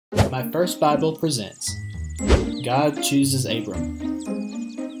My First Bible presents God Chooses Abram.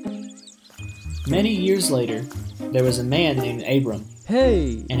 Many years later, there was a man named Abram,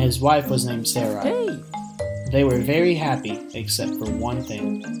 Hey! and his wife was named Sarah. Hey! They were very happy except for one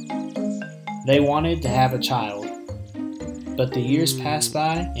thing. They wanted to have a child, but the years passed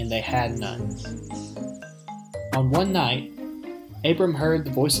by and they had none. On one night, Abram heard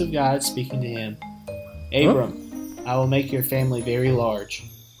the voice of God speaking to him. Abram, I will make your family very large.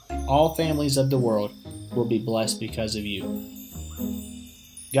 All families of the world will be blessed because of you.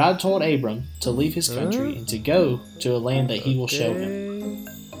 God told Abram to leave his country and to go to a land that he will show him.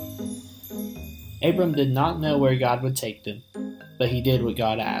 Abram did not know where God would take them, but he did what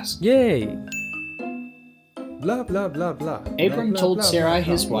God asked. Yay! Blah blah blah blah. Abram told Sarai,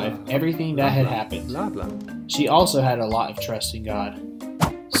 his wife, everything that had happened. Blah blah. She also had a lot of trust in God.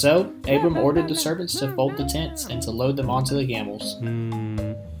 So, Abram ordered the servants to fold the tents and to load them onto the camels.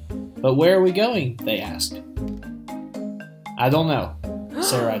 But where are we going? They asked. I don't know,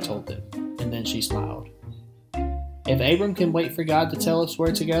 Sarai told them, and then she smiled. If Abram can wait for God to tell us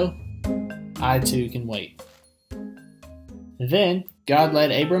where to go, I too can wait. Then God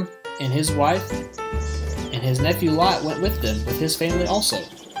led Abram and his wife, and his nephew Lot went with them, with his family also.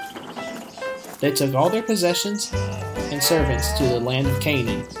 They took all their possessions and servants to the land of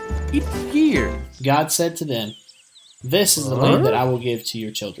Canaan. It's here! God said to them, "This is the land that I will give to your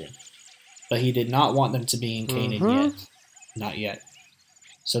children." But he did not want them to be in Canaan yet. Not yet.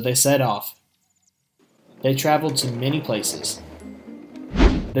 So they set off. They traveled to many places.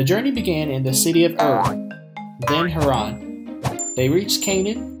 The journey began in the city of Ur, then Haran. They reached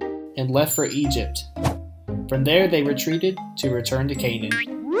Canaan and left for Egypt. From there they retreated to return to Canaan,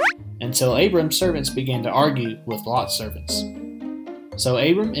 until Abram's servants began to argue with Lot's servants. So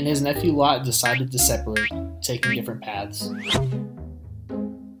Abram and his nephew Lot decided to separate, taking different paths.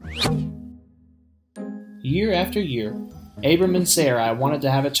 Year after year, Abram and Sarai wanted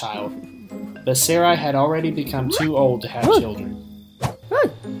to have a child, but Sarai had already become too old to have children.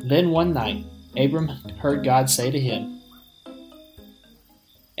 Then one night, Abram heard God say to him,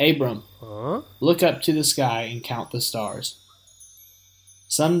 "Abram, look up to the sky and count the stars.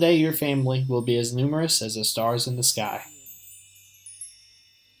 Someday your family will be as numerous as the stars in the sky."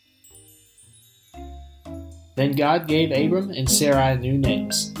 Then God gave Abram and Sarai new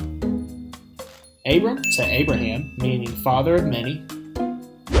names. Abram to Abraham, meaning father of many,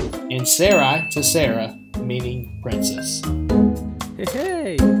 and Sarai to Sarah, meaning princess.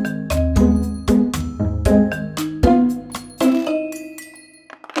 Hey!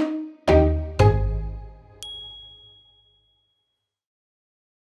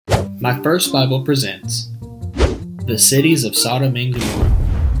 My First Bible presents the cities of Sodom and Gomorrah.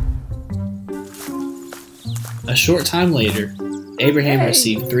 A short time later, Abraham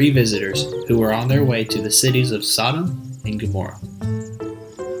received 3 visitors who were on their way to the cities of Sodom and Gomorrah.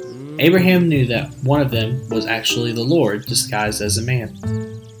 Abraham knew that one of them was actually the Lord disguised as a man.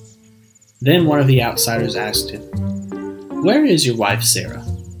 Then one of the outsiders asked him, "Where is your wife Sarah?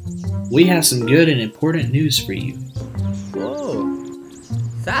 We have some good and important news for you." Whoa!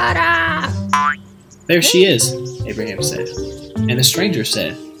 Sarah! "There she is," Abraham said. And the stranger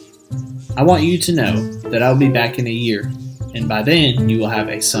said, "I want you to know that I'll be back in a year, and by then you will have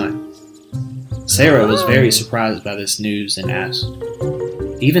a son." Sarah was very surprised by this news and asked,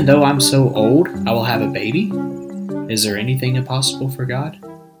 "Even though I'm so old, I will have a baby? Is there anything impossible for God?"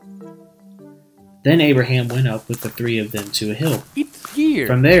 Then Abraham went up with the 3 of them to a hill. It's here!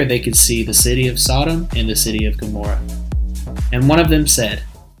 From there they could see the city of Sodom and the city of Gomorrah. And one of them said,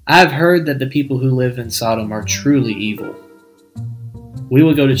 "I have heard that the people who live in Sodom are truly evil. We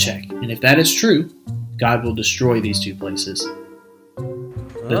will go to check, and if that is true, God will destroy these 2 places."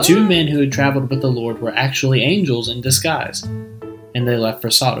 The 2 men who had traveled with the Lord were actually angels in disguise, and they left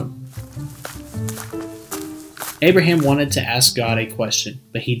for Sodom. Abraham wanted to ask God a question,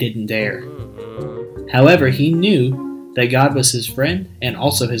 but he didn't dare. However, he knew that God was his friend and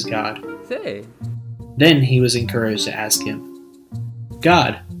also his God. Say. Then he was encouraged to ask him,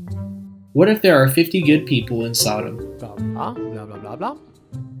 "God, what if there are 50 good people in Sodom?" Blah blah blah blah blah blah.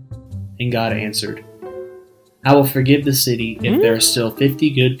 And God answered, "I will forgive the city if there are still 50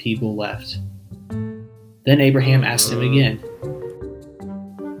 good people left." Then Abraham asked him again,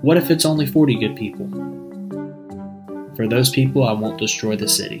 "What if it's only 40 good people? For those people I won't destroy the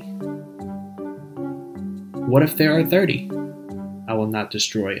city. What if there are 30? I will not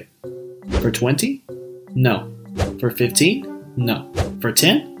destroy it. For 20? No. For 15? No. For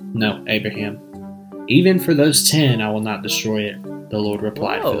 10? No, Abraham. Even for those 10 I will not destroy it," the Lord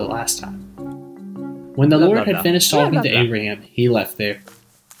replied for the last time. When the Lord had finished talking to Abraham, he left there.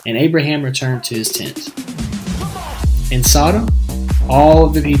 and Abraham returned to his tent. In Sodom, all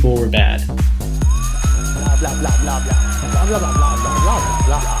of the people were bad.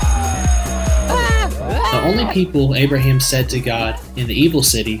 The only people Abraham said to God in the evil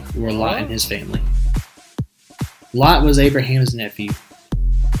city were Lot and his family. Lot was Abraham's nephew.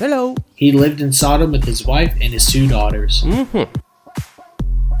 Hello. He lived in Sodom with his wife and his 2 daughters.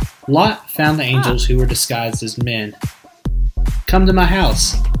 Lot found the angels who were disguised as men. "Come to my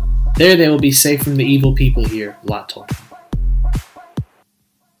house. There they will be safe from the evil people here," Lot told him.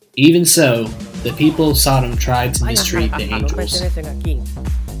 Even so, the people of Sodom tried to mistreat the angels.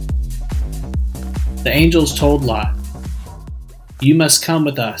 The angels told Lot, "You must come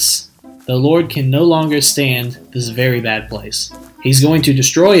with us. The Lord can no longer stand this very bad place. He's going to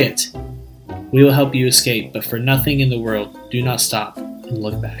destroy it. We will help you escape, but for nothing in the world, do not stop and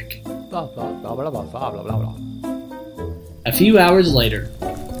look back." A few hours later,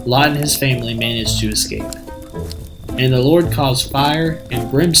 Lot and his family managed to escape, and the Lord caused fire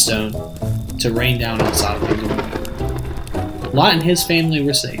and brimstone to rain down on Sodom and Gomorrah. Lot and his family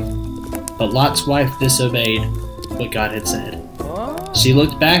were safe, but Lot's wife disobeyed what God had said. She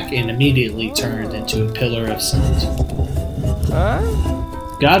looked back and immediately turned into a pillar of salt.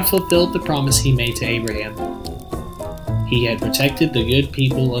 God fulfilled the promise he made to Abraham. He had protected the good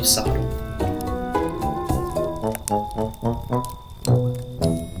people of Sodom.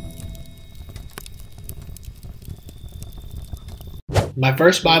 My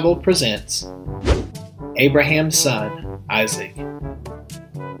First Bible presents Abraham's son, Isaac.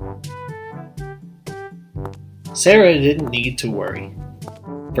 Sarah didn't need to worry,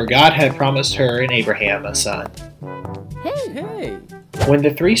 for God had promised her and Abraham a son. Hey. When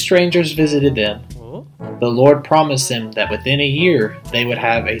the 3 strangers visited them, the Lord promised them that within a year they would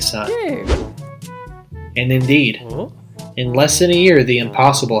have a son. And indeed, in less than a year the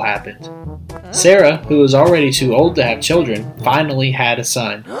impossible happened. Sarah, who was already too old to have children, finally had a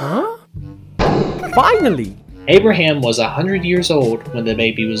son. Finally! Abraham was 100 years old when the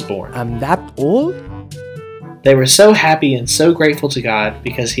baby was born. I'm that old? They were so happy and so grateful to God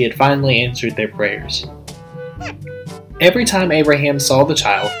because he had finally answered their prayers. Every time Abraham saw the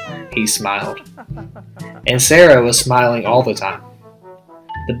child, he smiled. And Sarah was smiling all the time.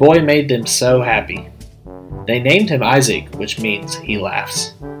 The boy made them so happy. They named him Isaac, which means he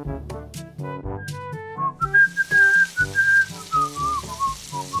laughs.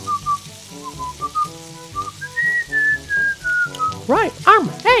 Right,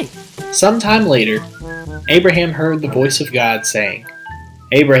 hey! Sometime later, Abraham heard the voice of God saying,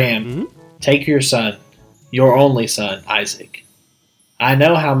 "Abraham, take your son, your only son, Isaac. I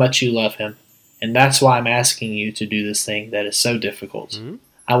know how much you love him, and that's why I'm asking you to do this thing that is so difficult.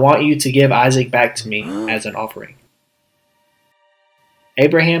 I want you to give Isaac back to me as an offering."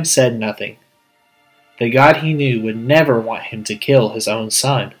 Abraham said nothing. The God he knew would never want him to kill his own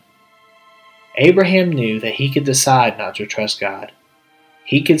son. Abraham knew that he could decide not to trust God.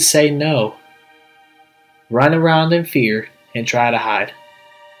 He could say no, run around in fear, and try to hide.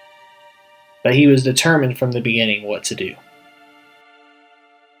 But he was determined from the beginning what to do.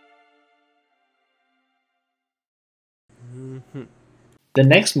 The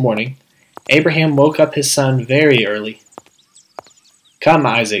next morning, Abraham woke up his son very early. "Come,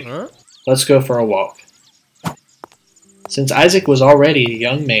 Isaac, let's go for a walk." Since Isaac was already a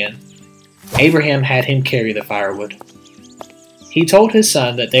young man, Abraham had him carry the firewood. He told his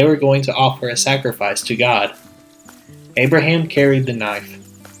son that they were going to offer a sacrifice to God. Abraham carried the knife.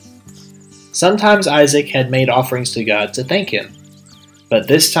 Sometimes Isaac had made offerings to God to thank him, but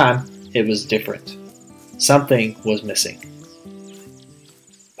this time it was different. Something was missing.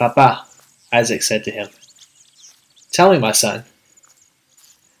 "Papa," Isaac said to him, "tell me, my son.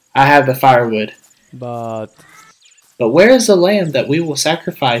 I have the firewood. But where is the lamb that we will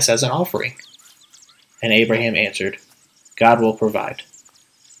sacrifice as an offering?" And Abraham answered, "God will provide."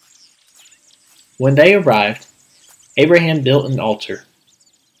 When they arrived, Abraham built an altar.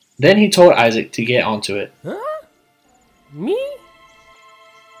 Then he told Isaac to get onto it. Me?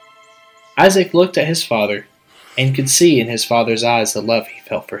 Isaac looked at his father and could see in his father's eyes the love he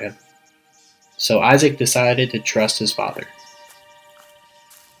felt for him. So Isaac decided to trust his father.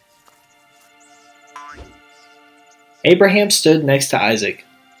 Abraham stood next to Isaac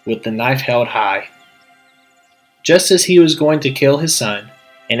with the knife held high. Just as he was going to kill his son,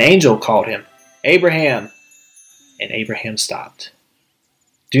 an angel called him, "Abraham!" And Abraham stopped.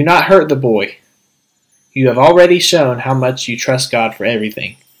 "Do not hurt the boy. You have already shown how much you trust God for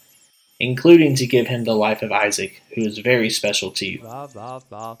everything, including to give him the life of Isaac, who is very special to you."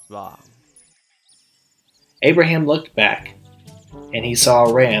 Abraham looked back, and he saw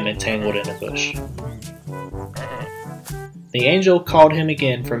a ram entangled in a bush. The angel called him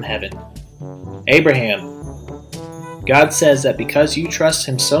again from heaven. Abraham, God says that because you trust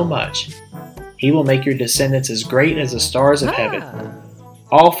him so much, he will make your descendants as great as the stars of heaven.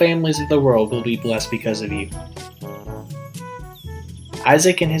 All families of the world will be blessed because of you.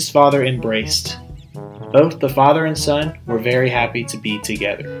 Isaac and his father embraced. Both the father and son were very happy to be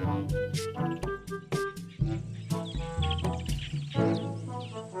together.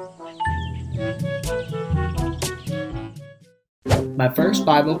 My First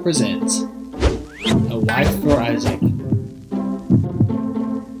Bible presents A Wife for Isaac.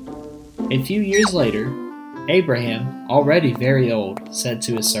 A few years later, Abraham, already very old, said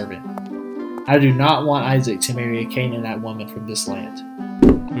to his servant, I do not want Isaac to marry a Canaanite woman from this land.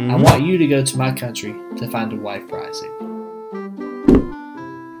 I want you to go to my country to find a wife for Isaac.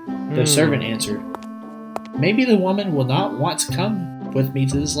 The servant answered, Maybe the woman will not want to come with me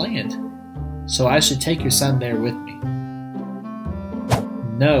to this land, so I should take your son there with me.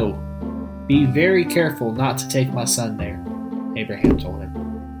 No, be very careful not to take my son there, Abraham told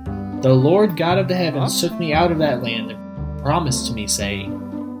him. The Lord God of the heavens took me out of that land and promised to me, saying,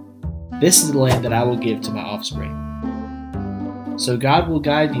 This is the land that I will give to my offspring. So God will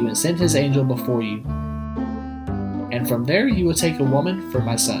guide you and send his angel before you, and from there you will take a woman for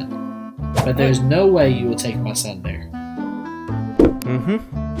my son. But there is no way you will take my son there.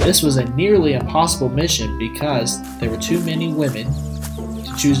 This was a nearly impossible mission because there were too many women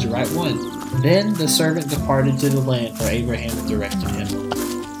to choose the right one. Then the servant departed to the land where Abraham directed him.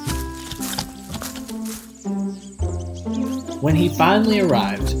 When he finally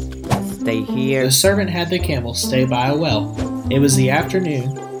arrived, Stay here. the servant had the camel stay by a well. It was the afternoon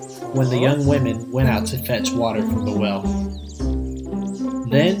when the young women went out to fetch water from the well.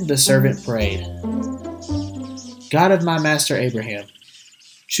 Then the servant prayed, God of my master Abraham,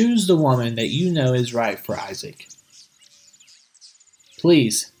 choose the woman that you know is right for Isaac.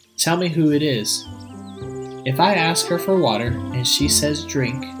 Please, tell me who it is. If I ask her for water, and she says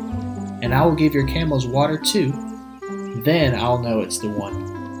drink, and I will give your camels water too, then I'll know it's the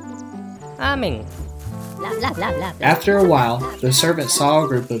one. Amen. After a while, the servant saw a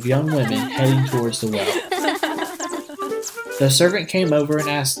group of young women heading towards the well. The servant came over and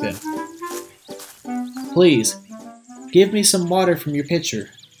asked them, Please, give me some water from your pitcher.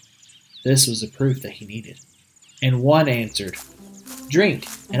 This was the proof that he needed. And one answered, Drink,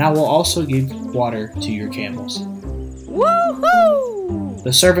 and I will also give water to your camels. Woohoo!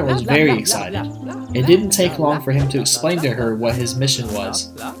 The servant was very excited. It didn't take long for him to explain to her what his mission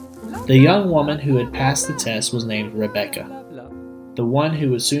was. The young woman who had passed the test was named Rebecca, the one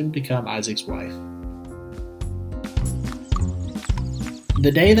who would soon become Isaac's wife.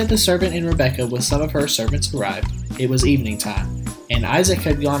 The day that the servant and Rebecca with some of her servants arrived, it was evening time, and Isaac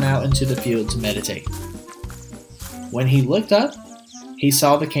had gone out into the field to meditate. When he looked up, he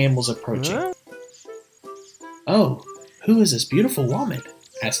saw the camels approaching. Oh, who is this beautiful woman?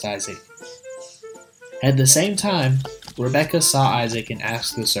 Asked Isaac. At the same time, Rebecca saw Isaac and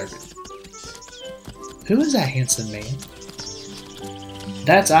asked the servant, Who is that handsome man?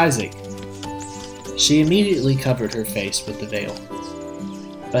 That's Isaac. She immediately covered her face with the veil,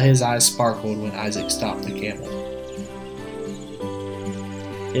 but his eyes sparkled when Isaac stopped the camel.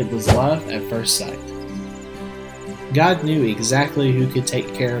 It was love at first sight. God knew exactly who could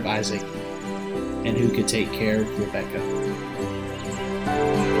take care of Isaac and who could take care of Rebecca.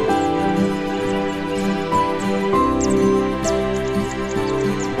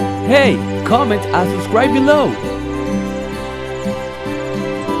 Hey, comment and subscribe below.